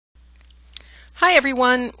Hi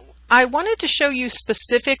everyone. I wanted to show you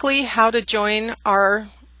specifically how to join our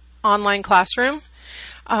online classroom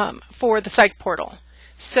for the PsychPortal.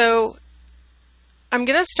 So I'm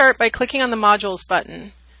going to start by clicking on the modules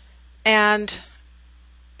button and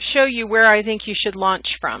show you where I think you should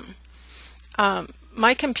launch from.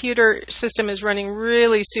 My computer system is running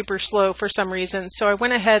really super slow for some reason, so I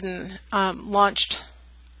went ahead and launched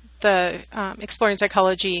the Exploring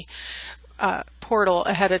Psychology portal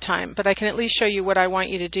ahead of time, but I can at least show you what I want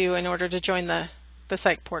you to do in order to join the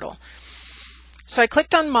PsychPortal. So I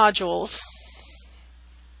clicked on modules.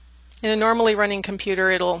 In a normally running computer,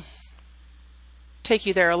 it'll take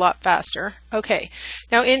you there a lot faster. Okay,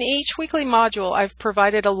 now in each weekly module I've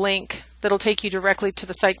provided a link that'll take you directly to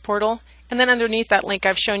the PsychPortal, and then underneath that link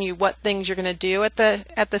I've shown you what things you're going to do at the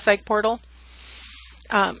PsychPortal.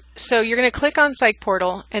 So you're going to click on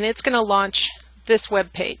PsychPortal and it's going to launch this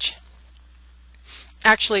web page.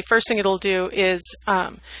 Actually, first thing it'll do is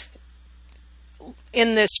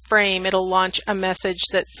in this frame it'll launch a message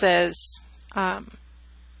that says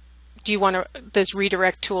do you want this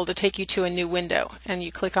redirect tool to take you to a new window, and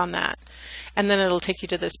you click on that and then it'll take you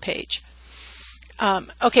to this page.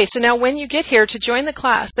 Okay, so now when you get here to join the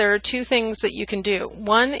class, there are two things that you can do.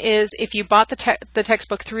 One is if you bought the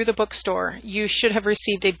textbook through the bookstore, you should have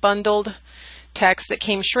received a bundled text that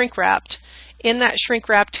came shrink wrapped. In that shrink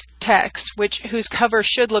wrapped text, whose cover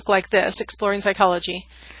should look like this, Exploring Psychology,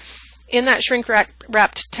 in that shrink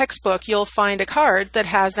wrapped textbook you'll find a card that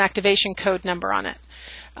has an activation code number on it.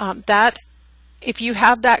 If you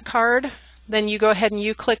have that card, then you go ahead and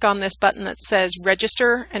you click on this button that says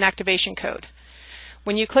register an activation code.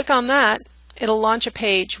 When you click on that, it'll launch a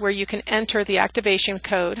page where you can enter the activation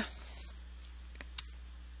code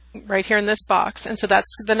right here in this box, and so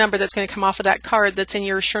that's the number that's going to come off of that card that's in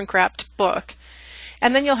your shrink wrapped book.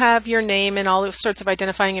 And then you'll have your name and all sorts of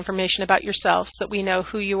identifying information about yourself so that we know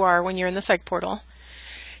who you are when you're in the PsychPortal.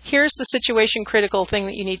 Here's the situation critical thing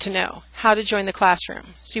that you need to know: how to join the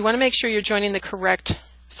classroom. So you want to make sure you're joining the correct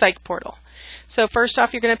PsychPortal. So first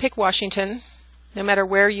off, you're going to pick Washington. No matter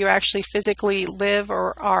where you actually physically live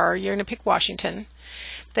or are, you're going to pick Washington.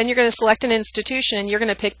 Then you're going to select an institution and you're going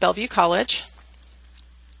to pick Bellevue College.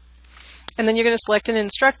 And then you're going to select an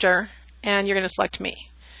instructor and you're going to select me.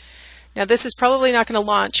 Now this is probably not going to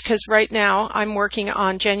launch because right now I'm working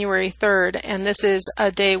on January 3rd, and this is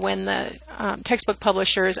a day when the textbook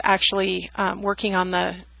publisher is actually working on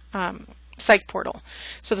the PsychPortal.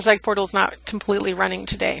 So the PsychPortal is not completely running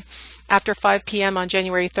today. After 5 p.m. on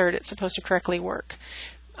January 3rd, it's supposed to correctly work.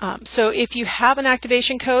 So if you have an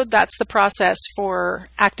activation code, that's the process for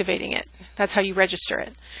activating it. That's how you register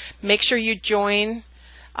it. Make sure you join,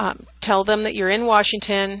 tell them that you're in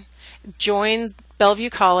Washington, join Bellevue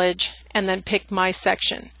College, and then pick my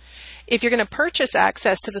section. If you're going to purchase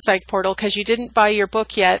access to the PsychPortal because you didn't buy your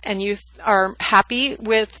book yet and you are happy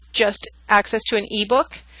with just access to an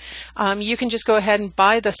ebook, you can just go ahead and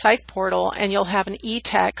buy the PsychPortal and you'll have an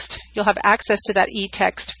e-text. You'll have access to that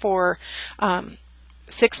e-text for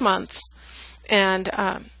 6 months, and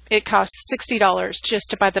it costs $60 just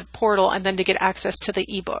to buy the portal and then to get access to the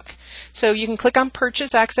ebook. So you can click on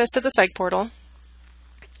purchase access to the PsychPortal.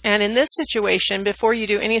 And in this situation, before you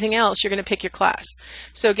do anything else, you're going to pick your class.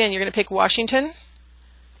 So again, you're going to pick Washington,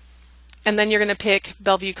 and then you're going to pick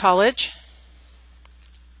Bellevue College,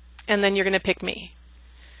 and then you're going to pick me.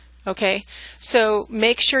 Okay, so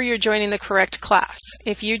make sure you're joining the correct class.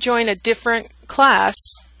 If you join a different class,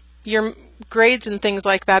 your grades and things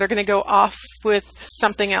like that are going to go off with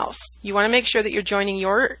something else. You want to make sure that you're joining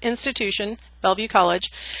your institution, Bellevue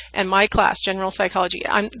College, and my class, General Psychology.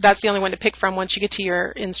 That's the only one to pick from once you get to your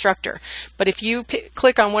instructor. But if you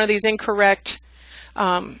click on one of these incorrect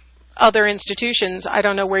other institutions, I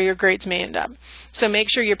don't know where your grades may end up. So make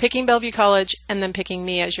sure you're picking Bellevue College and then picking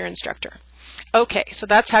me as your instructor. Okay, so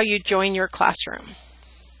that's how you join your classroom.